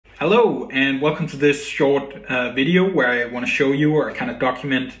Hello and welcome to this short video where I want to show you or kind of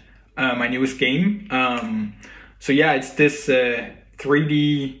document my newest game. So yeah, it's this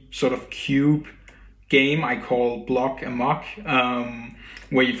 3D sort of cube game I call Block Amok,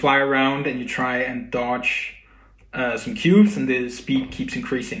 where you fly around and you try and dodge some cubes and the speed keeps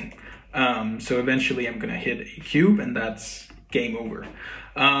increasing. So eventually I'm gonna hit a cube and that's game over.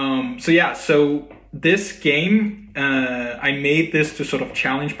 So this game, I made this to sort of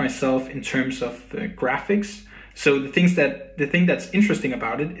challenge myself in terms of graphics. So the thing that's interesting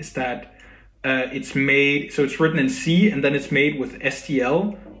about it is that it's written in C and then it's made with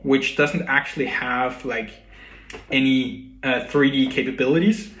SDL, which doesn't actually have like any 3D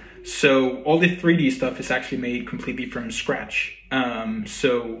capabilities. So all the 3D stuff is actually made completely from scratch.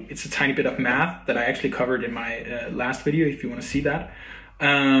 So it's a tiny bit of math that I actually covered in my last video if you want to see that.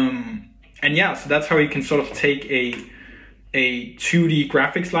 And yeah, so that's how you can sort of take a 2D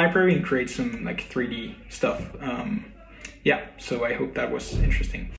graphics library and create some like 3D stuff. Yeah, so I hope that was interesting.